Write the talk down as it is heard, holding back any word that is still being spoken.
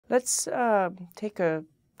Let's take a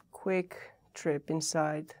quick trip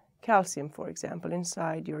inside calcium, for example,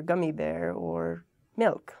 inside your gummy bear or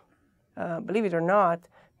milk. Believe it or not,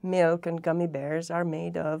 milk and gummy bears are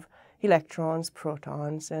made of electrons,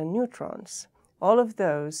 protons, and neutrons. All of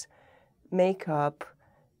those make up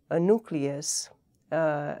a nucleus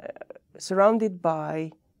surrounded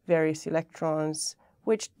by various electrons,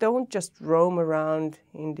 which don't just roam around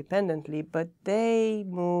independently, but they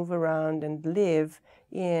move around and live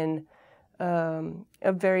in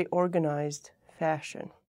a very organized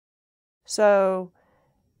fashion. So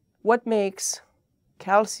what makes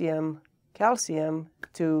calcium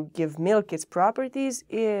to give milk its properties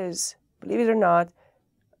is, believe it or not,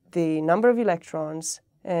 the number of electrons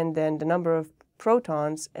and then the number of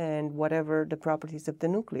protons and whatever the properties of the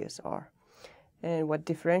nucleus are. And what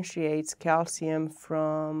differentiates calcium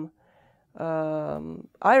from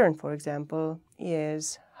iron, for example,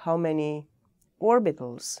 is how many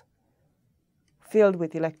orbitals filled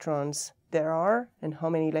with electrons there are and how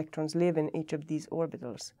many electrons live in each of these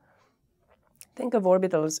orbitals. Think of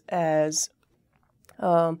orbitals as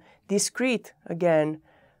discrete, again,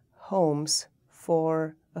 homes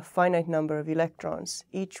for a finite number of electrons.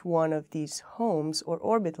 Each one of these homes or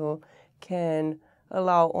orbital can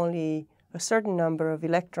allow only a certain number of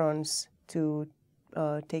electrons to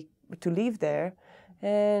leave there,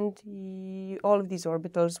 and all of these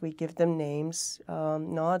orbitals, we give them names,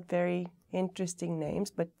 not very interesting names,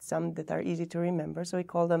 but some that are easy to remember. So we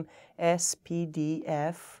call them S, P, D,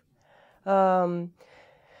 F.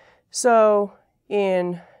 So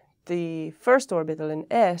in the first orbital in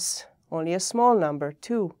S, only a small number,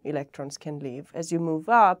 2 electrons can leave. As you move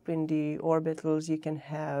up in the orbitals, you can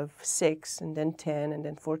have 6 and then 10 and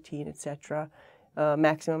then 14, etc.,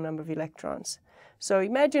 maximum number of electrons. So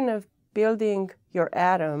imagine of building your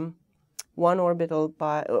atom one orbital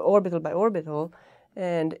by orbital,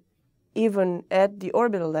 and even at the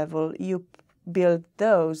orbital level, you build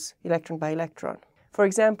those electron by electron. For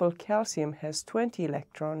example, calcium has 20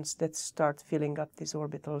 electrons that start filling up these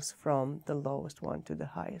orbitals from the lowest one to the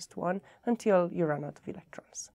highest one until you run out of electrons.